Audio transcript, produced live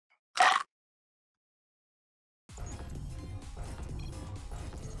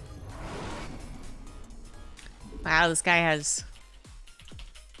Wow, this guy has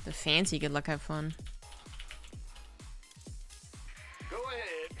the fancy good luck, have fun. Go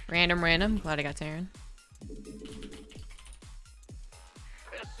ahead. Random. Glad I got Terran.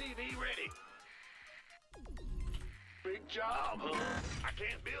 SCV ready. Big job, huh? I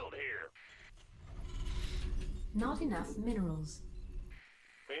can't build here. Not enough minerals.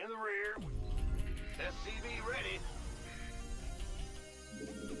 In the rear. SCV ready.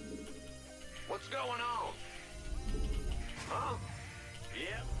 What's going on? Huh?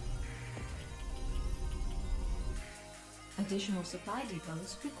 Yep. Additional supply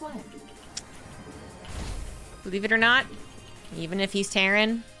depots required. Believe it or not, even if he's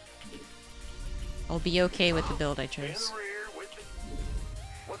Terran, I'll be okay with the build I In chose. the rear with the...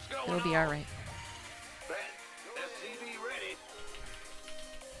 What's going It'll be on? alright. SCV ready.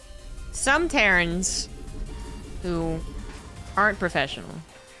 Some Terrans who aren't professional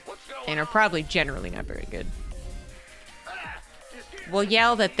What's going and are on? probably generally not very good Just here. will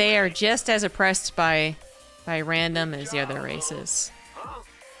yell that they are just as oppressed by random as the other races. Huh?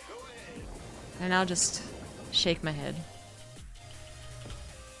 Go ahead. And I'll just shake my head.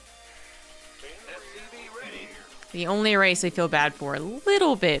 SCV ready. The only race I feel bad for a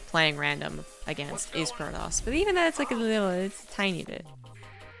little bit playing random against is Protoss. But even that's like it's a tiny bit.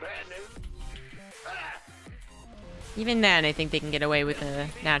 Bad news. Even then, I think they can get away with a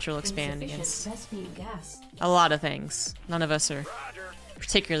natural expand against Insufficient Vespene gas. a lot of things. None of us are Roger.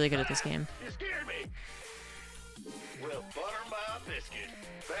 particularly good at this game. You scared me. Well, butter my biscuit.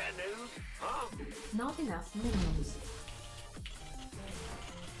 Bad news, huh? Not enough minerals.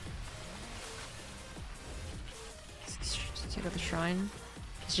 Take out the shrine.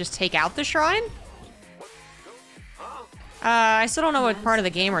 Just take out the shrine? Huh? I still don't know what part of the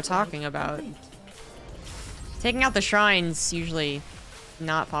game we're talking about. Complete. Taking out the shrine's usually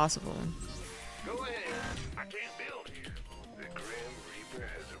not possible. Go ahead. I can't build here. The Grim Reaper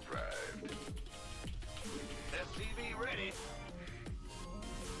has arrived. SCV ready.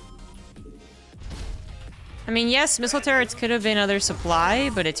 I mean, yes, missile turrets could have been other supply,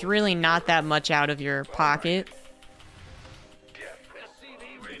 but it's really not that much out of your pocket.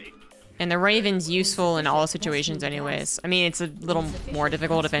 SCV ready. And the Raven's useful in all situations anyways. I mean, it's a little more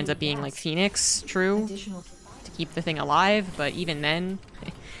difficult if it ends up being like Phoenix, true, Additional to keep the thing alive, but even then,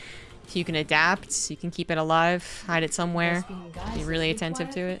 if you can adapt, you can keep it alive, hide it somewhere, Vespene gas be really is attentive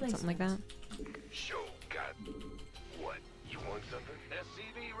to required it, something like that. Show got what? You want something?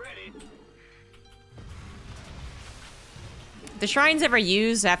 SCV ready. If the shrines ever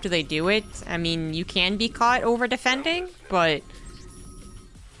use after they do it, I mean, you can be caught over defending, but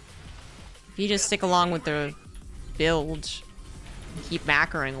if you just stick along with the build and keep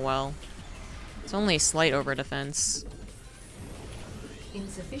macroing well, it's only a slight over defense.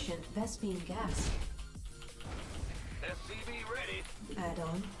 insufficient Vespene gas. SCV ready.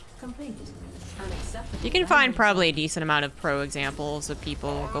 Add-on complete. Unacceptable. You can find damage. probably a decent amount of pro examples of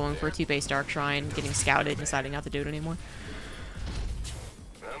people going for a 2-base Dark Shrine, getting scouted, and deciding not to do it anymore.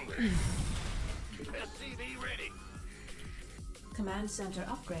 I'm ready. SCV ready. Command center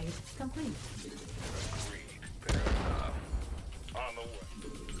upgrade complete. Agreed. Fair enough. On the way.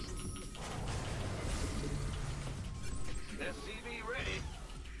 SCV ready.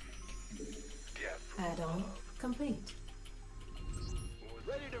 Yes. Add-on complete.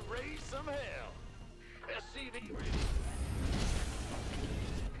 Ready to raise some hell. SCV ready.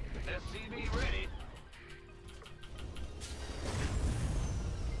 SCV ready.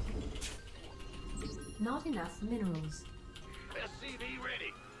 Not enough minerals. SCV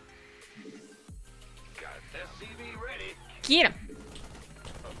ready. Got SCV ready. Get him!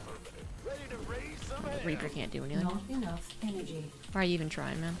 Ready to raise some hell. Reaper can't do anything. Not enough energy. Why are you even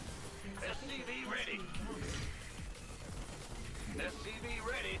trying, man? SCV ready. SCV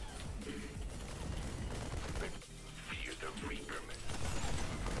ready. Fear the Reaper,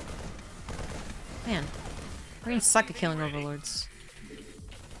 man. Man, we're gonna suck at killing overlords.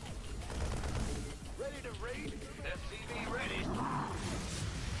 Ready to raise. SCV ready.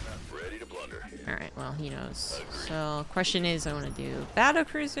 Ready to blunder. Alright, well, he knows. So, question is, I want to do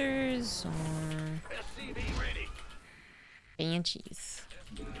Battlecruisers or SCV ready. Banshees.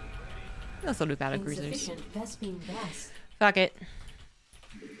 Let's do Battlecruisers. Insufficient Vespene gas. Fuck it.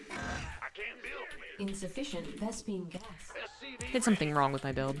 I can't build. Insufficient Vespene gas. SCV Did something wrong with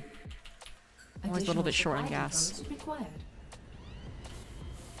my build. Always a little Additional bit short on supply gas. depots required.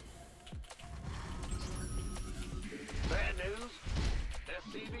 bad news.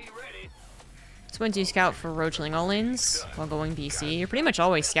 SCV ready. So when you scout for Roachling all-ins while going BC, you're pretty much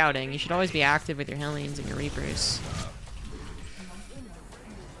always scouting. You should always be active with your Hellions and your Reapers.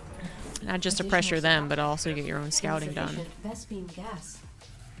 Not just to pressure them, but also get your own scouting done. Insufficient Vespene gas.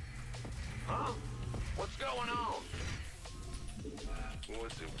 Huh? What's going on?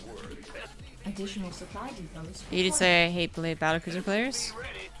 What's it worth? Additional supply depots. You did say I hate Battlecruiser players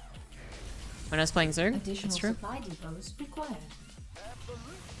Ready? when I was playing Zerg. Additional That's true. supply depots required.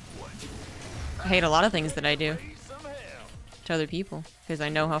 I hate a lot of things that I do Raise some hell. to other people because I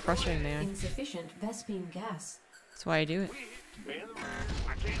know how frustrating they are. Insufficient Vespene gas. That's why I do it. Man,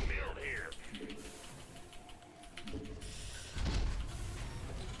 I can't build here.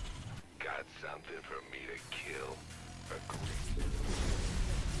 Got something for me to kill? Agreed.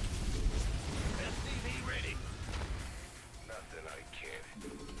 SCV ready. Nothing I can't.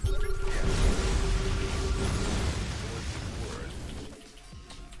 What's it worth?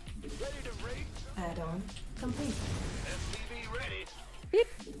 Ready to rate? Add-on complete. SCV ready. Beep.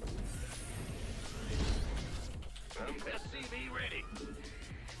 SCV ready.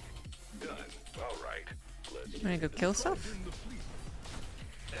 Done. All right. Let's I'm gonna go kill stuff.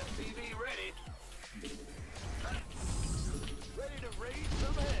 SCV ready. Ready to raise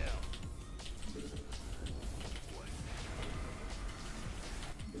some hell.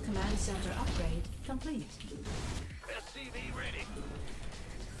 Command center upgrade complete. SCV ready.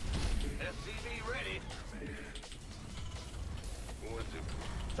 SCV ready. What's it?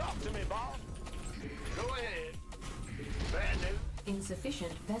 Talk to me, boss. Go ahead. Bad news.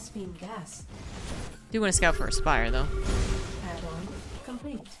 Insufficient Vespene gas. Do want to scout for a spire though. Add-on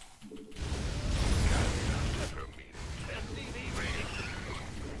complete. Never meet it. SCV ready.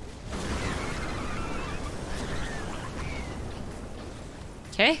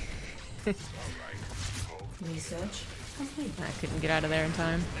 Okay. Research complete. I couldn't get out of there in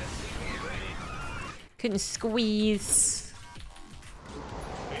time. Couldn't squeeze.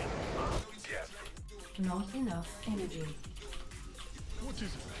 Not enough energy. What is it?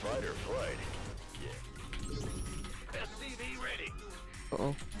 Fight or flight? Yeah. SCV ready.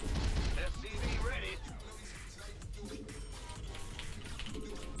 Uh-oh. SCV ready.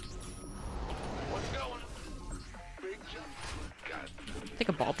 What's going? Big jump. Got I think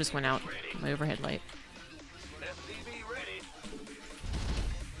a bulb just went out. My overhead light. SCV ready.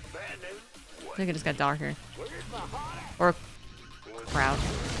 Bad news. I think it just got darker. Where's my hot? Or cloud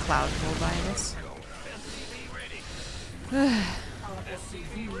rolled by, I guess. SCV ready.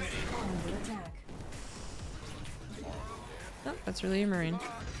 SCV ready. Under attack. Oh, that's really a marine.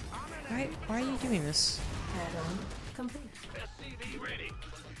 Why are you doing this? Add-on complete. SCV ready.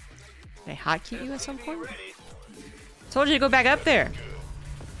 Did I hotkey you at some point? Ready. Told you to go back up there.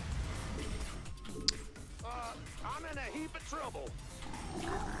 I'm in a heap of trouble. SCV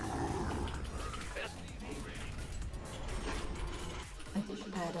ready.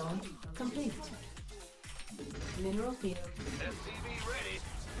 Add-on complete. Mineral field. SCV ready.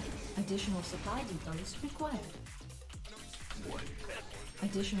 Additional supply depots required.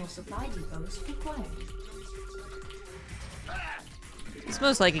 Additional supply depots required. It's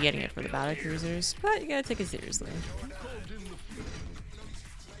most likely getting it for the Battlecruisers, but you gotta take it seriously.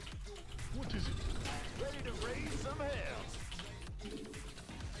 What is it? Ready to raise some hell.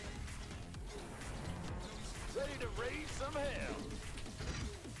 Ready to raise some hell.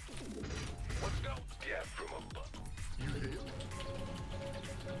 Let's go. Yeah, from above. You hit.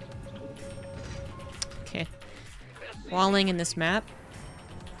 Okay. Walling in this map.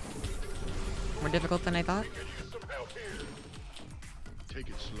 More difficult than I thought. Some help here. Take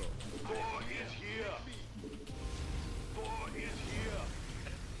it slow. Boy is here. Boy is here.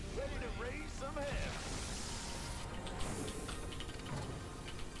 Ready to raise some hell.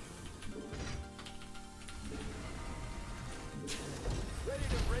 Ready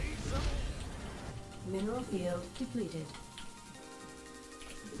to raise some. Mineral field depleted.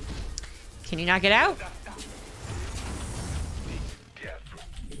 Can you not get out? Yeah,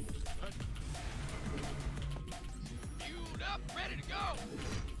 fueled up, ready to go.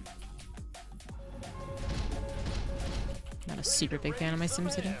 Not a super big fan of my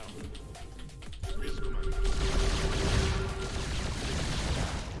Sims today.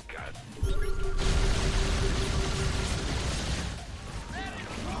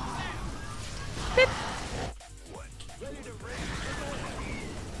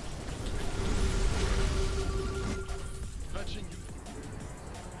 Touching you.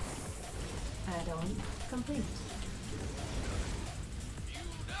 Add-on complete.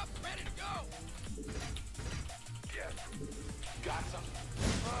 Fueled up, ready to go. Yeah, got some.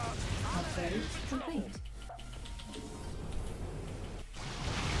 Upgrade complete.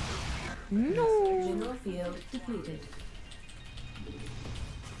 No. Mineral field depleted.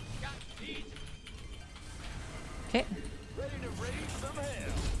 Okay. Ready to raise some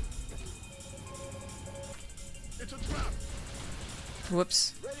hell. It's a trap.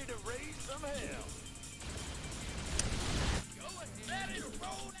 Whoops. Ready to raise some hell.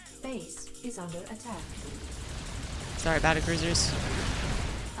 Base is under attack. Sorry, Battlecruisers.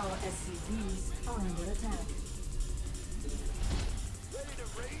 Our SCVs are under attack. Ready to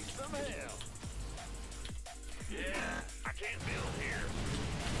raise some hell. Yeah, I can't build here.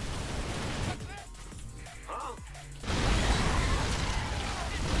 Huh?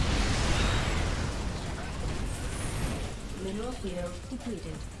 Mineral field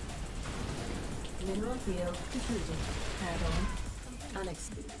depleted. Mineral field depleted. Add-on.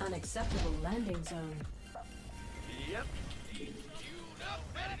 Unacceptable landing zone. Yep.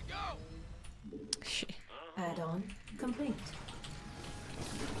 Shit. Add-on complete.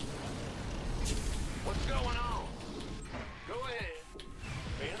 What's going on? Go ahead.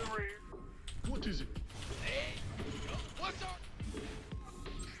 In the rear. What is it?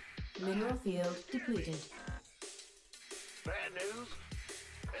 Mineral field depleted. Bad news.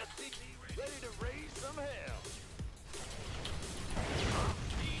 SCP ready to raise some hell.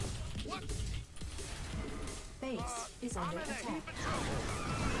 Base is under attack.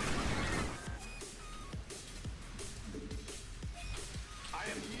 I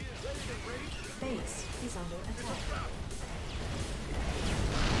am here. Ready to raise. Base is under attack.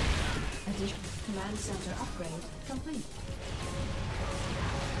 Additional command center upgrade complete.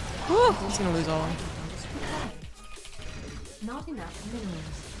 Whew, he's gonna lose all. Required. Not enough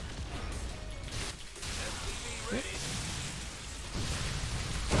minerals.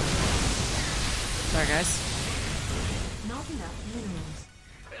 Sorry, guys. Not enough minerals.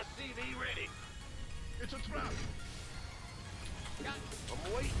 SCV ready. It's a trap. I'm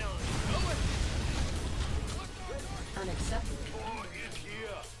waiting on you. Unacceptable. Boy is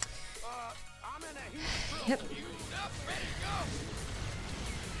here. I'm in a heat. Yep.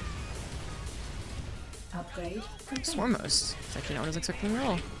 Upgrade complete. Swarmos. It's actually not what I was expecting at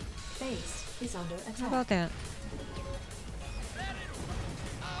all. Base is under attack. How about that?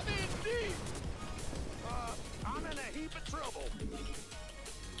 I'm in deep. I'm in a heap of trouble.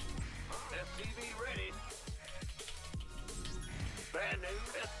 SCV ready. Bad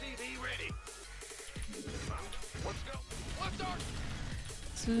news. SCV ready. What's go? What's our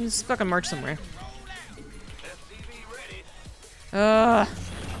So let's fucking march somewhere. SCV ready?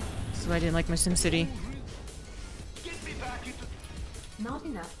 This is why I didn't like my SimCity. Get me back into. Not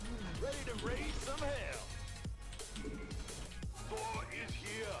enough. Ready to raise some hell. Boy is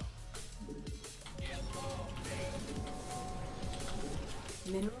here.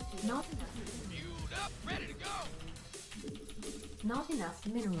 Mineral. Not enough. Fueled up, ready to go. Not enough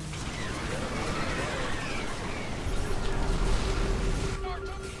minerals.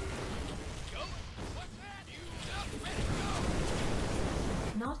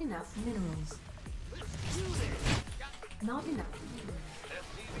 Not enough minerals. Not enough.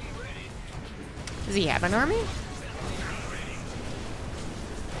 SCV ready. Does he have an army?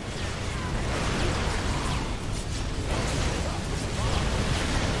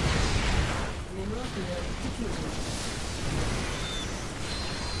 Mineral field depleted.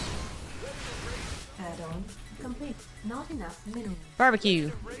 Add-on complete. Not enough minerals.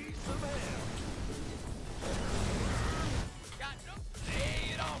 Barbecue. Raise some hell. Got no.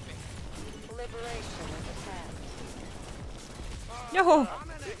 Lay it on me. Liberation is attack. No. I'm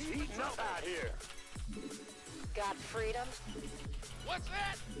in a heat up out here. Got freedom? What's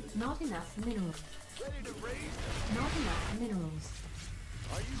that? Not enough minerals. Ready to raise? Not enough minerals.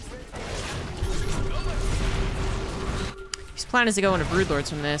 Are you ready? His plan is to go into Broodlords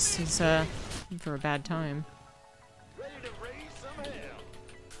from this. He's in for a bad time. Ready to raise some hell.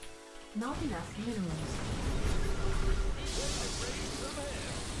 Not enough minerals.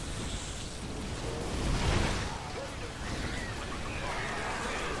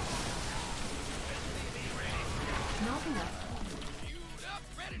 Not enough. Fueled up,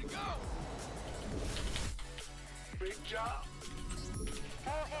 ready to go. Big job.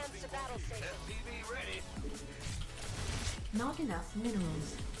 All hands to battle station. SCV ready. Not enough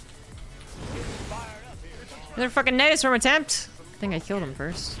minerals. Fired up here. Another fucking Negastorm attempt. I think I killed him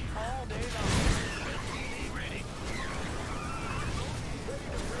first. All day long. SCV ready.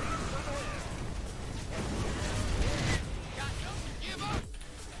 Got no. Give up.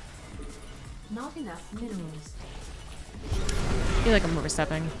 Not enough minerals. I feel like I'm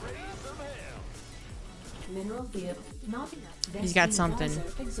overstepping. Mineral field. Not enough. He's got Destiny something.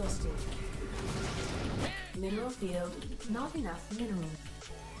 geyser Exhausted. Mineral field. Not enough minerals.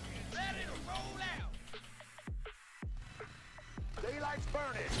 Let it roll out. Daylight's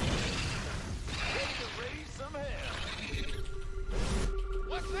burning. Ready to raise some hell.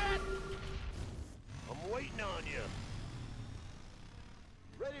 What's that? I'm waiting on you.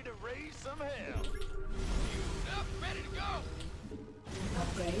 some hell. Up, ready to go.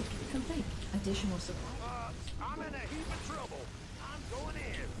 Upgrade complete. Additional supply. I'm in a heap of trouble. I'm going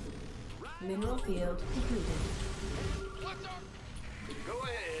in. Mineral field depleted. What's our... Go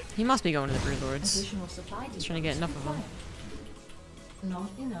ahead. He must be going to the Brood Lords. Additional supply. He's trying to get enough of them.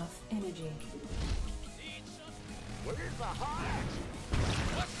 Not enough energy. Where's the hot action?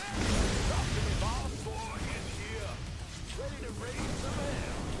 What's that? Talk to me, boss. Boy in here. Ready to raise some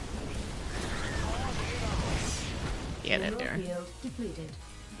hell. Yeah, that Mineral there. field depleted.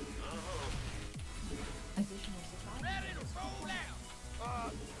 Additional supply. Ready to roll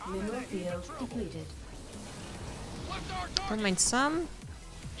out. Mineral field depleted. What's our target? Don't mind some.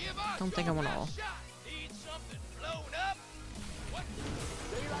 Give us Don't think I your want best all. shot. Need something blown up? What?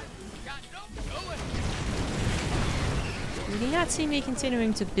 Daylight? Got no. Go ahead. You do not see me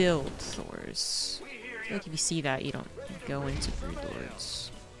continuing to build Thors. I feel like if you see that, you don't go into Brood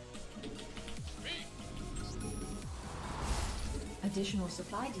Lords. Additional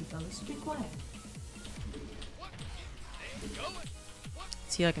supply depots required.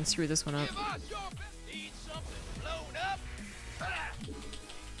 See, I can screw this one up. Give us your best. Need something blown up?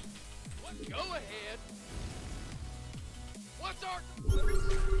 What? Go ahead. What's our...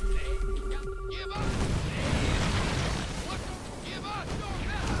 Give us... Give us your best.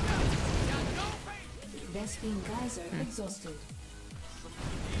 Got no faith. Vespine geyser exhausted.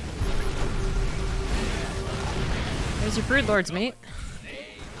 There's your Brood Lords, mate.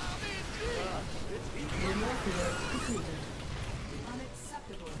 Mineral field depleted.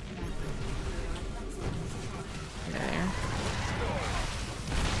 Unacceptable. There.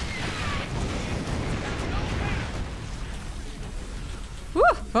 Woo!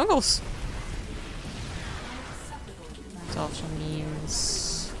 Fungals! This also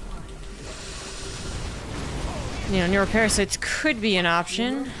means... You know, neuroparasites could be an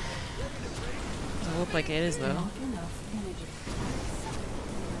option. Doesn't look like it is, though. Not enough energy.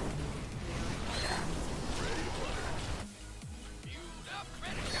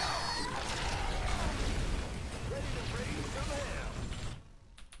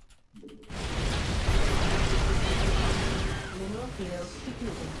 Mineral field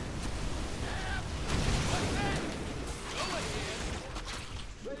depleted.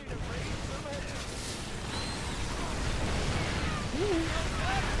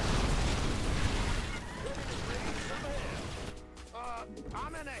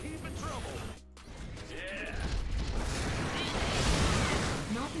 I'm in a heap of trouble. Yeah.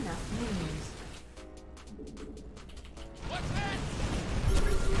 Not enough minions. What's that?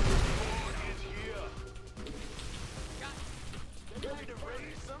 Ready to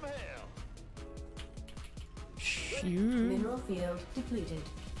raise some hell. Shoot. Mineral field depleted.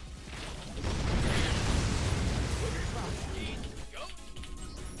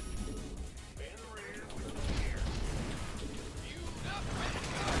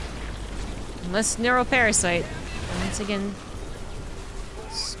 Unless neuroparasite once again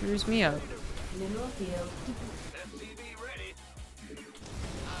screws me up. Mineral field depleted. FTV ready.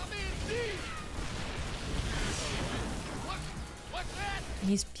 I'm in deep. What's that?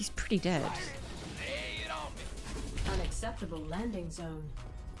 He's pretty dead. Lay it on me. Unacceptable landing zone.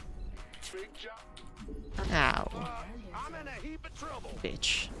 Big job. Ow. I'm in a heap of trouble.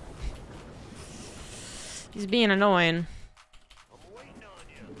 Bitch. He's being annoying. I'm waiting on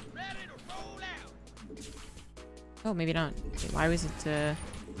you. Ready to roll out. Oh, maybe not. Wait, why was it,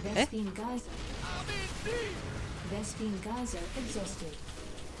 Vespine geyser. I'm in deep. Vespine geyser exhausted.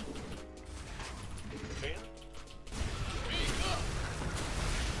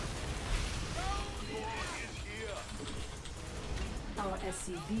 Our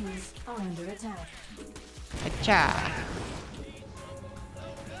SCVs are under attack. Acha.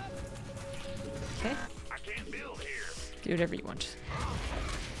 Okay. I can't build here. Do whatever you want.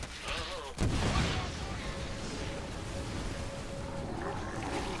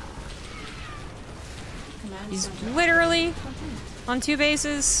 Command He's center literally complete. on 2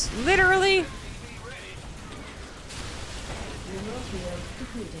 bases. Literally. Mineral field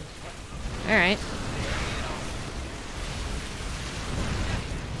depleted. Alright.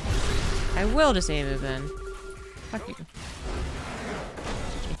 I will just aim it then. Fuck you.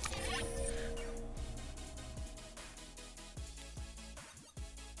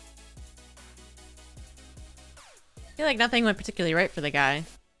 I feel like nothing went particularly right for the guy.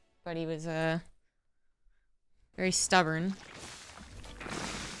 But he was, very stubborn.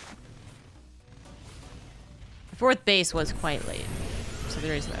 The 4th base was quite late. So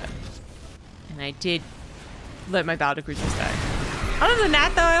there is that. And I did let my Battlecruisers die. Other than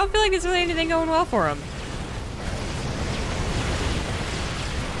that, though, I don't feel like there's really anything going well for him.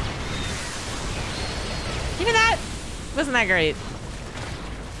 Even that wasn't that great.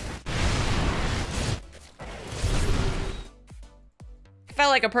 I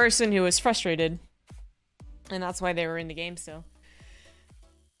felt like a person who was frustrated. And that's why they were in the game still.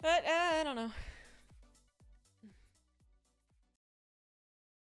 But, I don't know.